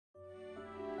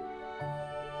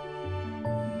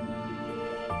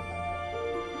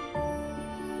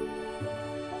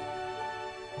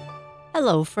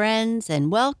Hello, friends,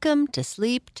 and welcome to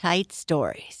Sleep Tight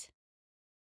Stories.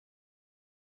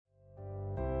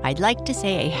 I'd like to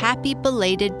say a happy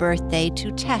belated birthday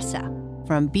to Tessa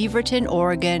from Beaverton,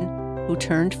 Oregon, who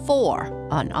turned 4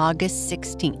 on August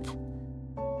 16th.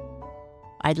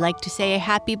 I'd like to say a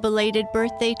happy belated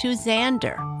birthday to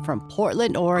Xander from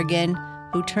Portland, Oregon,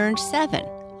 who turned 7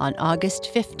 on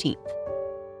August 15th.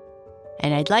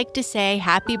 And I'd like to say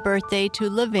happy birthday to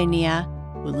Lavinia,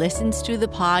 who listens to the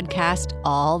podcast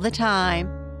all the time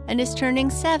and is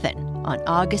turning 7 on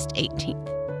August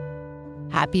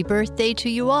 18th. Happy birthday to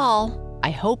you all. I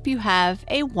hope you have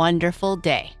a wonderful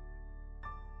day.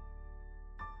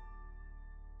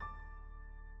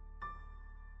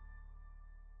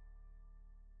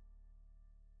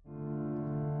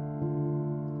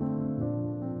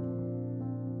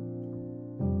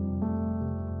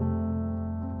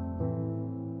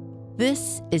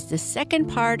 This is the second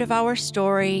part of our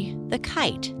story, The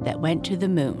Kite That Went to the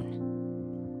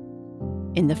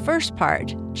Moon. In the first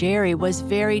part, Jerry was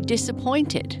very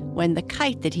disappointed when the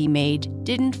kite that he made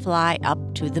didn't fly up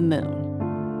to the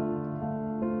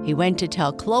moon. He went to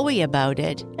tell Chloe about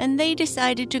it, and they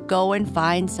decided to go and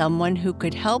find someone who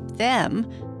could help them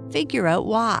figure out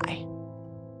why.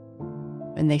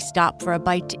 When they stop for a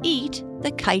bite to eat,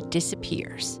 the kite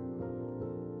disappears.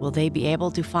 Will they be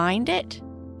able to find it?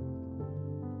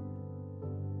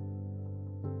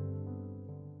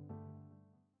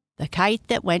 The Kite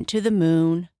That Went to the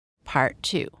Moon, Part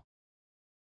 2.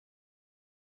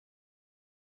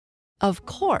 Of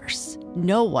course,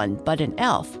 no one but an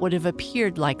elf would have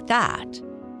appeared like that,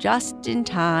 just in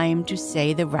time to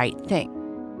say the right thing.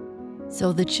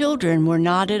 So the children were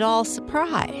not at all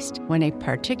surprised when a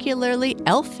particularly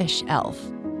elfish elf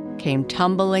came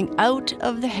tumbling out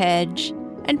of the hedge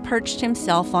and perched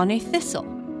himself on a thistle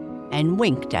and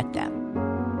winked at them.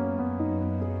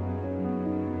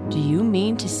 "Do you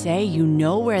mean to say you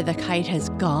know where the kite has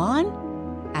gone?"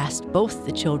 asked both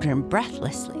the children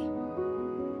breathlessly.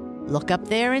 "Look up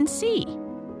there and see,"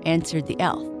 answered the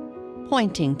elf,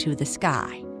 pointing to the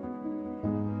sky.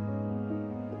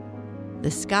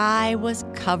 The sky was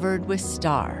covered with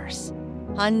stars,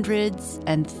 hundreds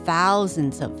and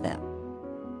thousands of them,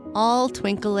 all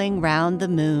twinkling round the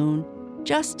moon,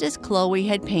 just as Chloe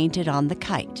had painted on the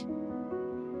kite.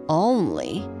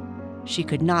 Only she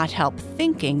could not help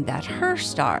thinking that her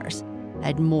stars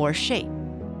had more shape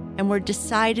and were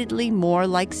decidedly more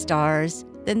like stars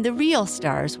than the real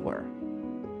stars were.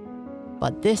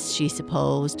 But this, she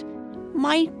supposed,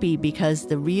 might be because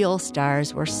the real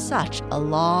stars were such a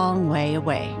long way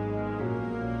away.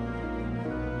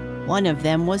 One of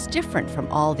them was different from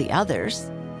all the others.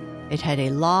 It had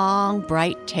a long,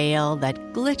 bright tail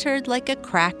that glittered like a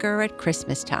cracker at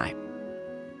Christmas time.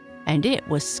 And it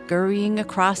was scurrying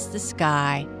across the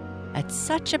sky at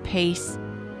such a pace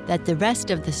that the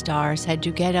rest of the stars had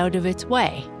to get out of its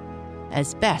way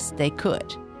as best they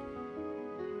could.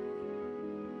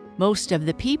 Most of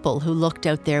the people who looked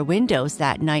out their windows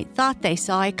that night thought they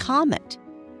saw a comet,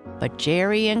 but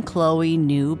Jerry and Chloe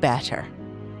knew better.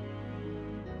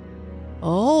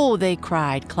 "Oh," they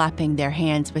cried, clapping their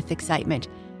hands with excitement.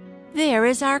 "There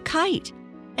is our kite,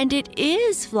 and it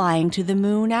is flying to the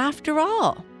moon after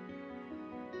all."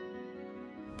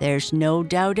 "There's no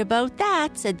doubt about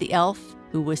that," said the elf,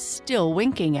 who was still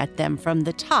winking at them from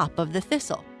the top of the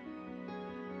thistle.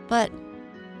 "But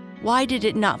why did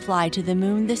it not fly to the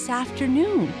moon this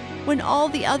afternoon when all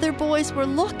the other boys were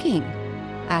looking?"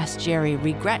 asked Jerry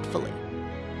regretfully.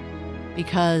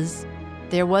 "Because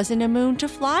there wasn't a moon to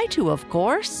fly to, of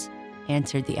course,"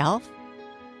 answered the elf.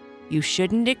 "You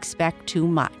shouldn't expect too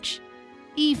much,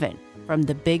 even from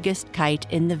the biggest kite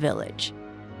in the village.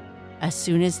 As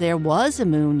soon as there was a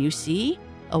moon, you see,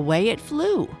 away it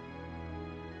flew."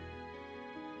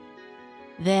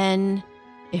 "Then,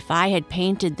 if I had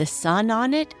painted the sun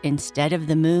on it instead of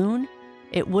the moon,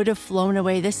 it would have flown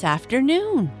away this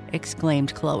afternoon,"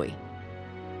 exclaimed Chloe.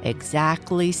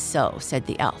 "Exactly so," said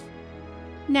the elf.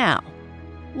 "Now,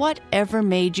 what ever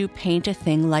made you paint a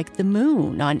thing like the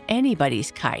moon on anybody's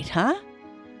kite, huh?"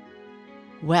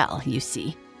 "Well, you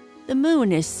see, the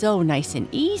moon is so nice and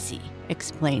easy,"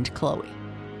 explained Chloe.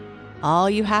 "All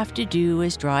you have to do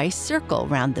is draw a circle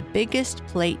round the biggest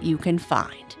plate you can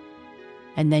find.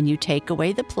 And then you take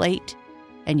away the plate,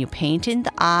 and you paint in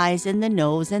the eyes and the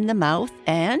nose and the mouth,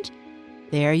 and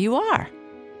there you are.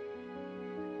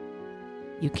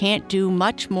 You can't do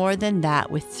much more than that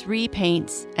with 3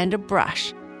 paints and a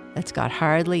brush that's got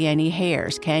hardly any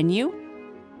hairs, can you?"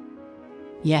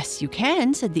 "Yes, you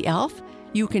can," said the elf.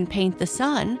 "You can paint the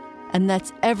sun, and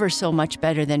that's ever so much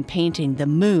better than painting the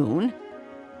moon."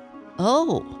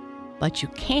 "Oh, But you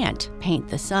can't paint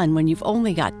the sun when you've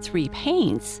only got 3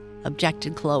 paints,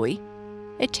 objected Chloe.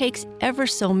 It takes ever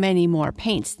so many more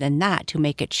paints than that to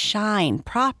make it shine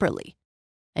properly.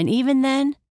 And even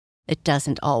then, it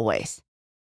doesn't always.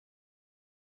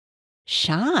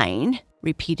 Shine?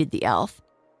 Repeated the elf.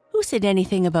 Who said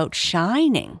anything about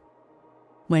shining?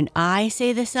 When I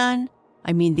say the sun,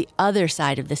 I mean the other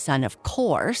side of the sun, of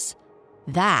course.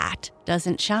 That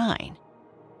doesn't shine.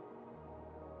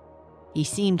 He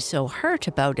seemed so hurt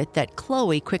about it that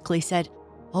Chloe quickly said,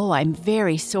 "Oh, I'm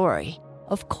very sorry.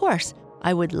 Of course,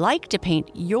 I would like to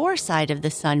paint your side of the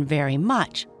sun very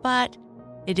much, but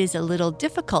it is a little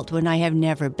difficult when I have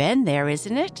never been there,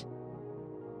 isn't it?"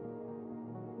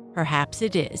 "Perhaps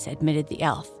it is," admitted the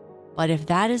elf. "But if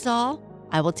that is all,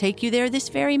 I will take you there this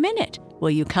very minute. Will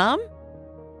you come?"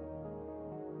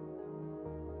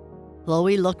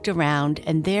 Chloe looked around,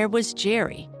 and there was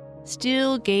Jerry,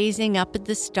 still gazing up at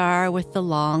the star with the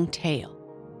long tail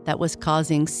that was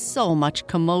causing so much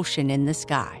commotion in the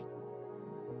sky.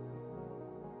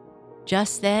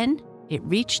 Just then, it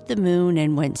reached the moon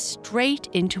and went straight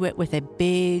into it with a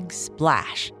big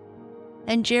splash,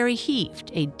 and Jerry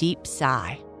heaved a deep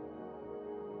sigh.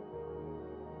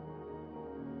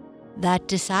 That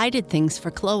decided things for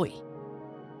Chloe.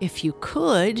 "If you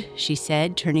could," she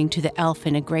said, turning to the elf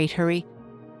in a great hurry,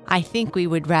 "I think we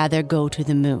would rather go to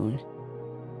the moon."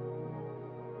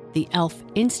 The elf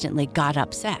instantly got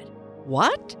upset.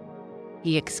 "What?"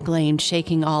 he exclaimed,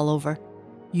 shaking all over.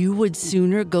 "You would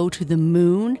sooner go to the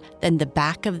moon than the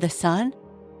back of the sun?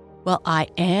 Well, I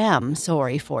am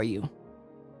sorry for you."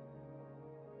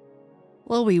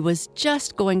 Chloe was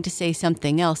just going to say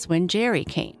something else when Jerry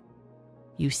came.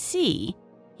 "You see,"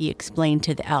 he explained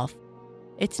to the elf,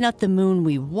 "it's not the moon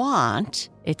we want,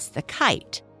 it's the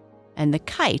kite. And the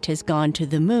kite has gone to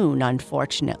the moon,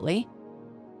 unfortunately.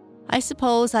 I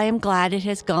suppose I am glad it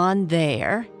has gone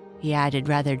there," he added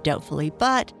rather doubtfully,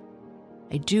 "but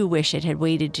I do wish it had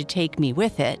waited to take me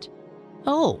with it."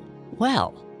 "Oh,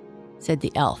 well," said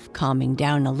the elf, calming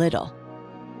down a little.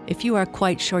 "If you are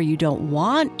quite sure you don't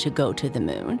want to go to the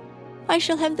moon, I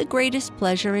shall have the greatest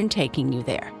pleasure in taking you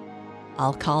there.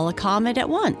 I'll call a comet at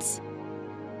once."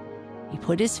 He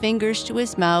put his fingers to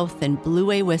his mouth and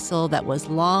blew a whistle that was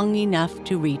long enough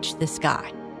to reach the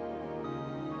sky.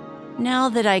 "Now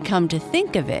that I come to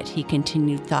think of it," he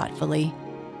continued thoughtfully,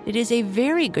 "it is a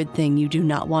very good thing you do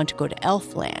not want to go to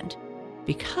Elfland,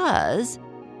 because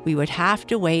we would have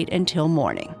to wait until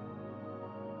morning."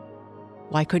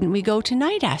 "Why couldn't we go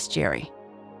tonight?" asked Jerry.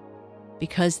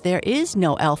 "Because there is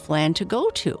no Elfland to go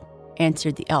to,"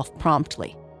 answered the elf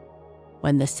promptly.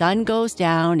 "When the sun goes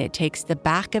down, it takes the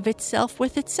back of itself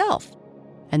with itself,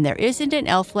 and there isn't an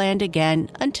Elfland again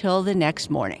until the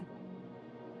next morning.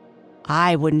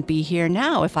 I wouldn't be here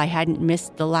now if I hadn't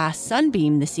missed the last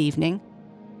sunbeam this evening.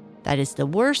 That is the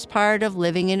worst part of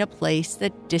living in a place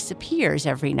that disappears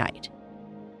every night."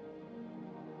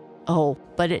 "Oh,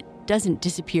 but it doesn't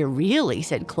disappear really,"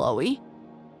 said Chloe,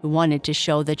 who wanted to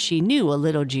show that she knew a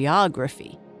little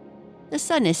geography. "The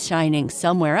sun is shining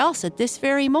somewhere else at this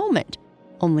very moment,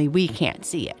 only we can't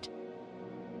see it."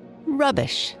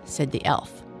 "Rubbish," said the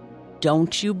elf.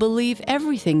 "Don't you believe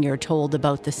everything you're told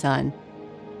about the sun?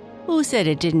 Who said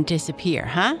it didn't disappear,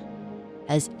 huh?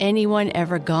 Has anyone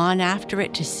ever gone after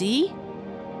it to see?"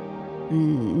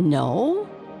 "No,"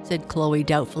 said Chloe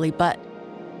doubtfully, "but—"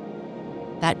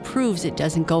 "That proves it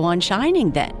doesn't go on shining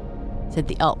then," said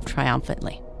the elf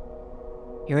triumphantly.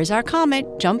 "Here is our comet.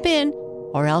 Jump in,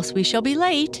 or else we shall be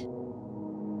late."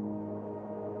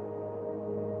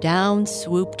 Down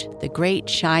swooped the great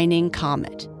shining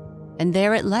comet, and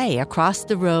there it lay across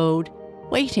the road,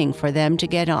 waiting for them to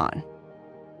get on.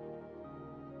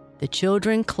 The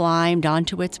children climbed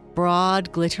onto its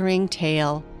broad, glittering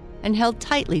tail and held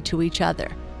tightly to each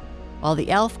other, while the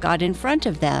elf got in front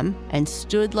of them and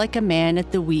stood like a man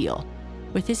at the wheel,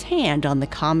 with his hand on the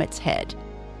comet's head.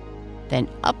 Then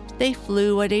up they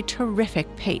flew at a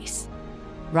terrific pace,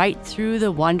 right through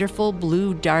the wonderful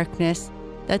blue darkness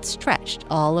that stretched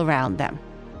all around them.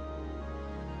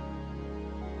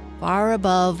 Far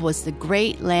above was the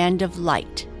great land of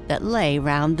light that lay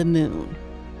round the moon,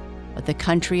 but the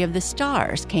country of the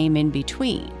stars came in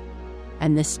between,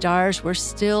 and the stars were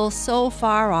still so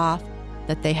far off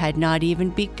that they had not even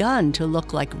begun to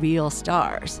look like real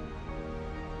stars.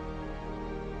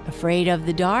 "Afraid of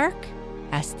the dark?"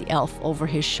 asked the elf over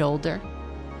his shoulder.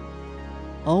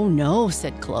 "Oh no,"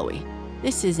 said Chloe.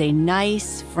 "This is a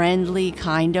nice, friendly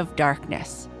kind of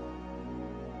darkness."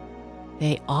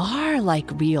 "They are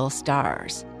like real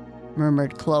stars,"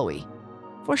 murmured Chloe,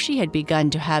 for she had begun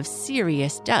to have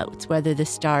serious doubts whether the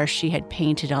stars she had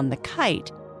painted on the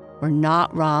kite were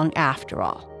not wrong after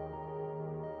all.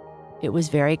 It was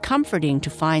very comforting to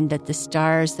find that the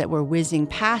stars that were whizzing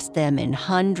past them in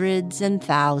hundreds and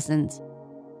thousands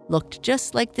looked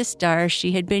just like the stars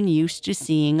she had been used to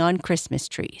seeing on Christmas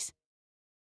trees.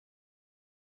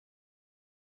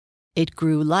 It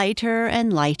grew lighter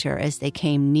and lighter as they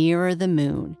came nearer the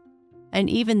moon, and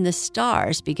even the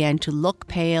stars began to look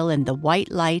pale in the white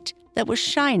light that was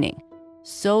shining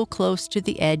so close to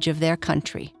the edge of their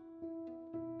country.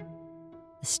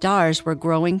 The stars were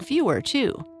growing fewer,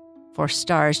 too, for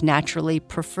stars naturally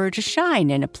prefer to shine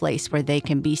in a place where they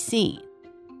can be seen.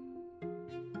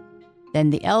 Then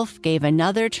the elf gave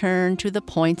another turn to the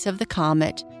points of the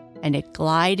comet, and it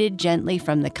glided gently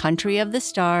from the country of the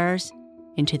stars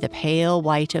into the pale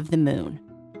white of the moon.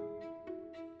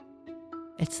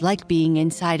 "It's like being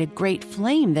inside a great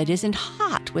flame that isn't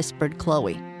hot," whispered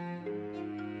Chloe.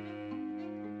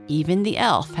 Even the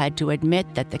elf had to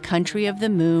admit that the country of the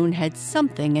moon had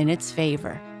something in its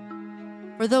favor.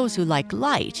 "For those who like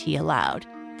light," he allowed,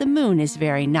 "the moon is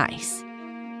very nice.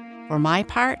 For my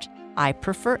part, I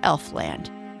prefer Elfland,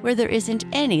 where there isn't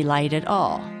any light at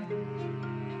all."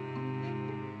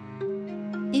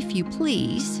 "If you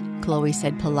please," Chloe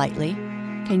said politely,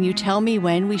 "can you tell me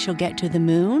when we shall get to the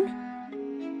moon?"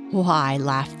 "Why,"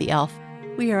 laughed the elf,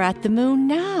 "we are at the moon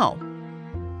now."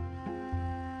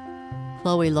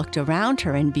 Chloe looked around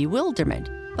her in bewilderment.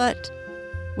 "But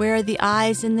where are the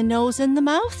eyes and the nose and the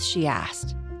mouth?" she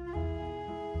asked.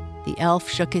 The elf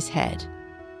shook his head.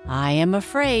 "I am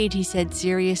afraid," he said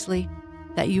seriously,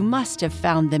 "that you must have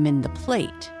found them in the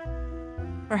plate.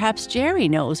 Perhaps Jerry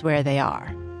knows where they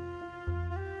are."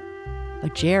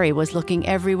 But Jerry was looking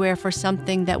everywhere for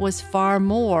something that was far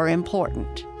more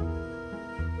important.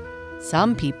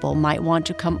 Some people might want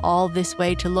to come all this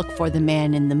way to look for the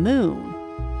man in the moon,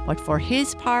 but for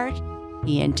his part,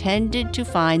 he intended to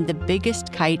find the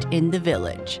biggest kite in the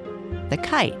village, the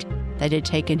kite that had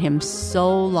taken him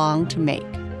so long to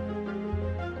make.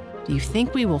 "Do you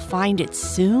think we will find it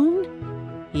soon?"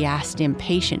 he asked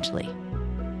impatiently.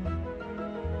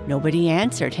 Nobody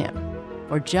answered him,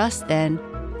 for just then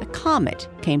the comet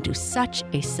came to such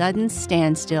a sudden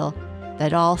standstill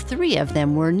that all three of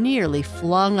them were nearly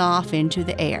flung off into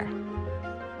the air.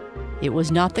 It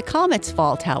was not the comet's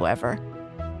fault, however,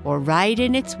 for right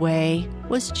in its way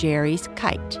was Jerry's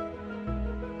kite.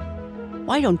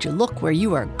 "Why don't you look where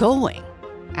you are going?"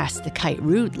 asked the kite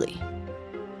rudely.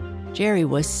 Jerry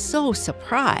was so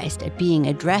surprised at being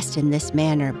addressed in this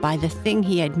manner by the thing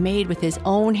he had made with his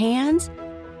own hands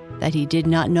that he did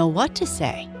not know what to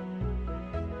say.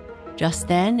 Just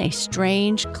then, a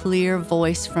strange, clear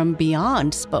voice from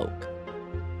beyond spoke.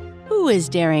 "Who is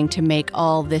daring to make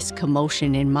all this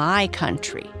commotion in my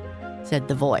country?" said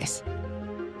the voice.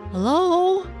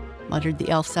 "Hello," muttered the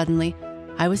elf suddenly.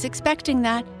 "I was expecting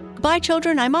that. Goodbye,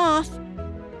 children, I'm off."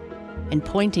 And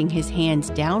pointing his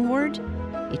hands downward,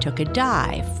 he took a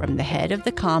dive from the head of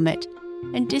the comet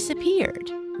and disappeared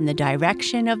in the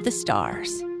direction of the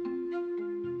stars.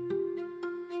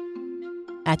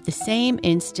 At the same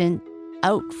instant,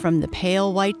 out from the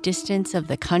pale white distance of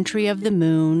the country of the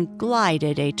moon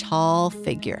glided a tall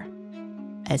figure,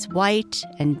 as white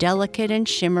and delicate and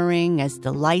shimmering as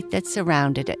the light that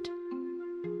surrounded it.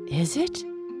 "Is it?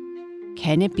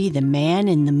 Can it be the man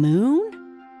in the moon?"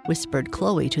 whispered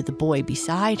Chloe to the boy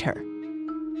beside her.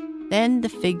 Then the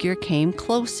figure came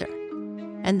closer,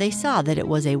 and they saw that it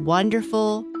was a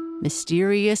wonderful,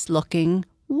 mysterious-looking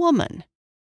woman.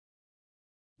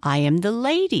 "I am the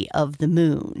Lady of the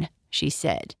Moon," she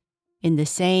said, in the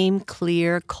same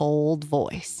clear, cold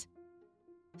voice.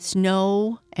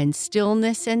 "Snow and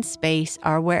stillness and space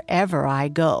are wherever I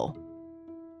go.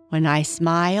 When I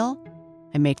smile,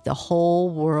 I make the whole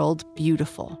world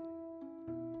beautiful.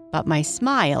 But my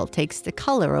smile takes the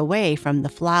color away from the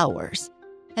flowers,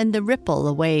 and the ripple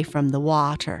away from the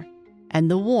water, and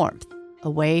the warmth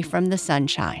away from the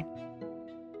sunshine."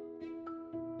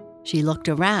 She looked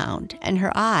around, and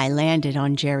her eye landed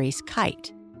on Jerry's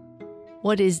kite.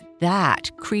 "What is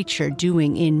that creature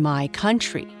doing in my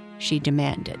country?" she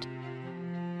demanded.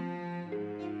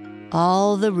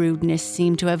 All the rudeness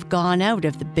seemed to have gone out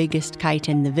of the biggest kite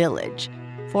in the village,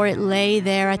 for it lay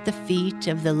there at the feet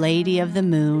of the Lady of the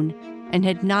Moon and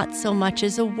had not so much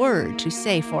as a word to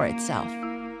say for itself.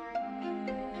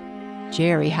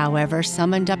 Jerry, however,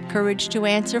 summoned up courage to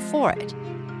answer for it.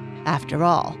 After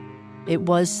all, it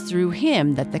was through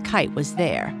him that the kite was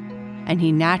there, and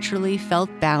he naturally felt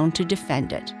bound to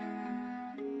defend it.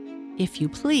 "If you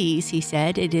please," he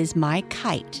said, "it is my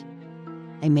kite.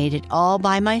 I made it all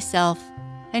by myself,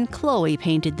 and Chloe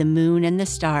painted the moon and the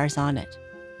stars on it."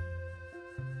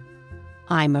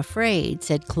 "I'm afraid,"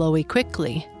 said Chloe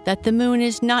quickly, "that the moon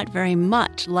is not very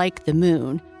much like the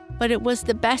moon, but it was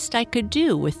the best I could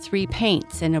do with 3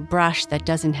 paints and a brush that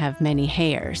doesn't have many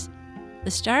hairs.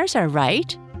 The stars are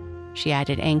right," she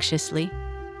added anxiously.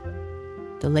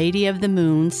 The Lady of the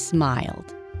Moon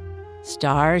smiled.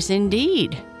 "Stars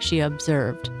indeed," she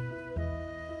observed.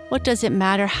 "What does it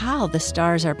matter how the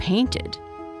stars are painted?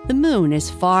 The moon is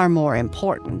far more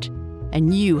important,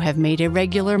 and you have made a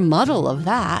regular muddle of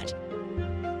that.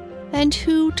 And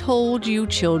who told you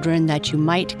children that you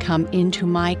might come into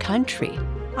my country?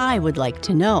 I would like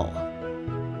to know."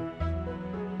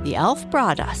 "The elf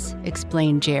brought us,"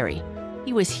 explained Jerry.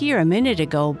 "He was here a minute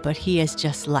ago, but he has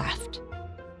just left."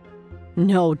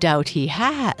 "No doubt he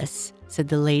has," said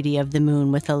the Lady of the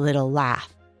Moon with a little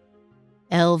laugh.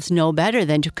 "Elves know better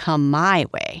than to come my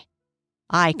way.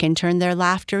 I can turn their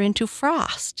laughter into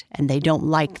frost, and they don't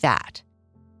like that.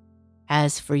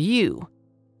 As for you,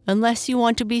 unless you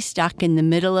want to be stuck in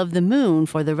the middle of the moon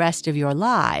for the rest of your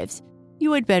lives,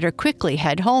 you had better quickly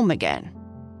head home again."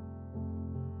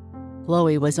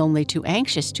 Chloe was only too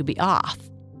anxious to be off,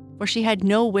 for she had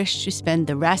no wish to spend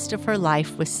the rest of her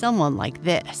life with someone like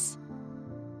this.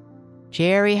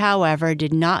 Jerry, however,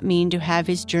 did not mean to have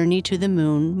his journey to the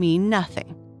moon mean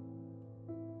nothing.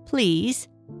 "Please,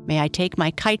 may I take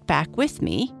my kite back with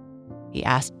me?" he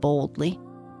asked boldly.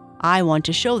 "I want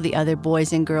to show the other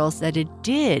boys and girls that it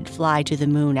did fly to the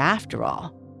moon after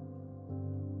all."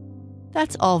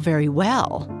 "That's all very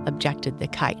well," objected the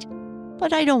kite,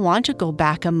 "but I don't want to go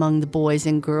back among the boys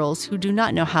and girls who do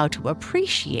not know how to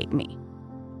appreciate me.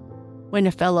 When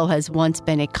a fellow has once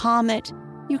been a comet,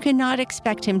 you cannot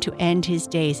expect him to end his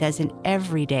days as an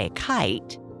everyday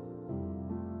kite."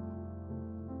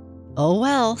 "Oh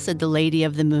well," said the Lady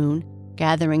of the Moon,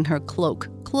 gathering her cloak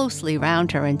closely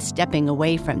round her and stepping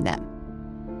away from them.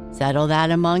 "Settle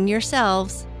that among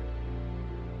yourselves."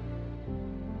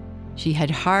 She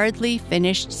had hardly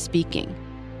finished speaking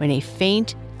when a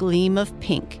faint gleam of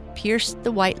pink pierced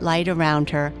the white light around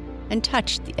her and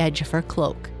touched the edge of her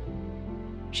cloak.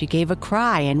 She gave a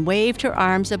cry and waved her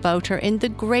arms about her in the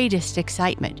greatest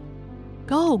excitement.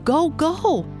 "Go, go,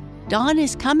 go! Dawn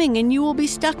is coming and you will be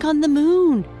stuck on the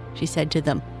moon," she said to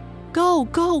them. "Go,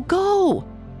 go, go!"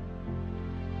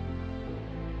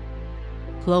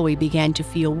 Chloe began to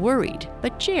feel worried,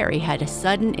 but Jerry had a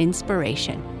sudden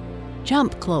inspiration.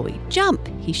 "Jump, Chloe, jump!"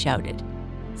 he shouted,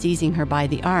 seizing her by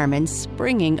the arm and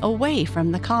springing away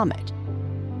from the comet.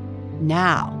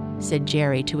 "Now," said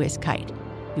Jerry to his kite,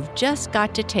 "you've just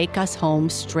got to take us home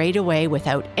straight away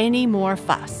without any more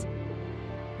fuss.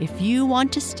 If you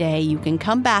want to stay, you can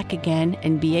come back again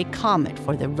and be a comet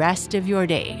for the rest of your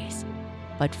days.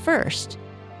 But first,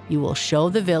 you will show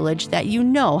the village that you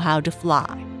know how to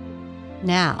fly.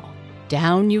 Now,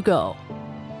 down you go."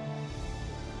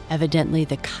 Evidently,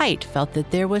 the kite felt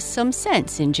that there was some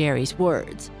sense in Jerry's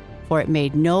words, for it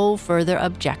made no further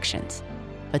objections,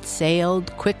 but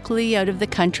sailed quickly out of the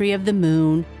country of the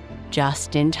moon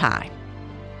just in time.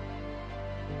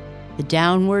 The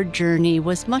downward journey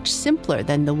was much simpler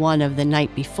than the one of the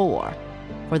night before,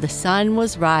 for the sun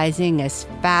was rising as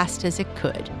fast as it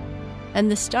could,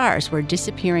 and the stars were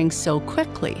disappearing so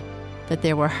quickly that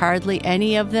there were hardly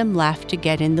any of them left to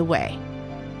get in the way.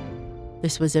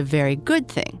 This was a very good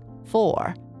thing,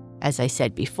 for, as I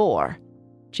said before,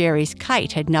 Jerry's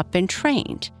kite had not been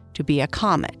trained to be a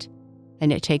comet,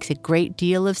 and it takes a great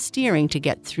deal of steering to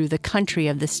get through the country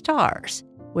of the stars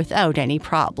without any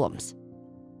problems.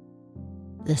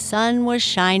 The sun was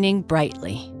shining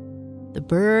brightly, the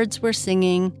birds were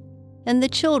singing, and the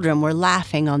children were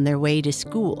laughing on their way to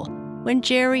school when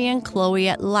Jerry and Chloe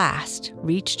at last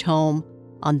reached home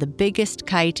on the biggest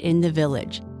kite in the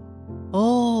village.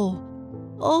 "Oh,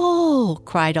 oh!"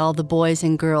 cried all the boys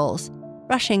and girls,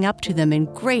 rushing up to them in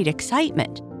great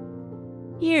excitement.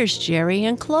 "Here's Jerry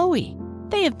and Chloe.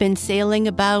 They have been sailing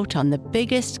about on the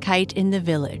biggest kite in the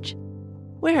village.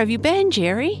 Where have you been,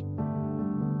 Jerry?"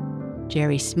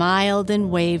 Jerry smiled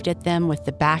and waved at them with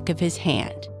the back of his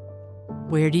hand.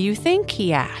 "Where do you think?"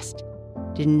 he asked.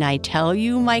 "Didn't I tell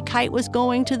you my kite was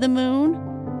going to the moon?"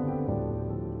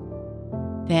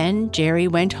 Then Jerry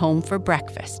went home for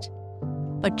breakfast.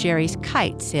 But Jerry's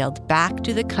kite sailed back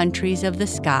to the countries of the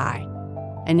sky,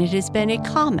 and it has been a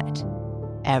comet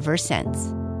ever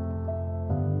since.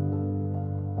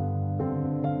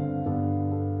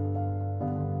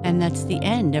 And that's the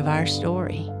end of our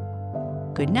story.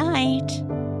 Good night.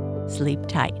 Sleep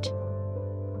tight.